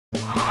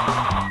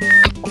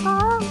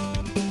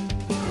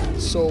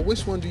So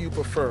which one do you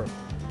prefer?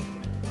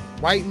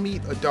 White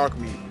meat or dark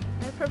meat?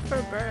 I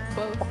prefer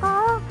both.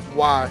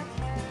 Why?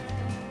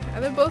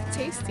 They're both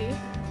tasty.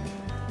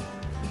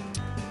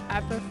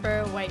 I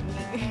prefer white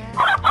meat.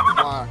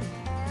 Why?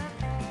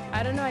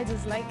 I don't know, I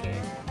just like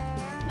it.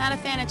 Not a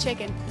fan of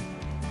chicken.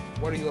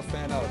 What are you a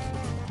fan of?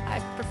 I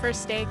prefer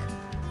steak.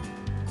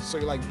 So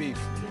you like beef?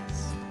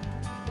 Yes.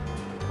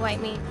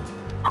 White meat.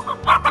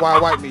 Why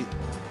white meat?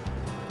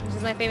 This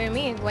is my favorite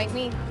meat, white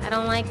meat. I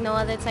don't like no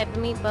other type of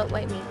meat but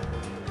white meat.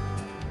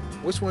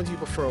 Which one do you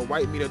prefer,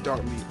 white meat or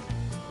dark meat?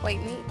 White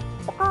meat,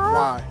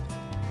 Why?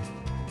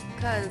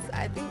 because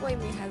I think white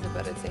meat has a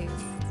better taste,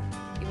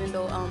 even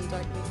though dark meat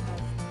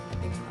has, I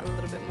think, a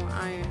little bit more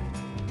iron.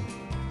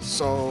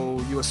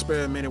 So you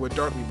experimented with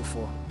dark meat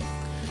before?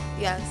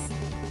 Yes,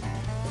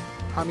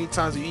 How many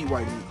times do you eat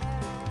white meat?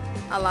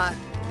 a lot,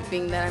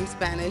 being that I'm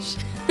Spanish.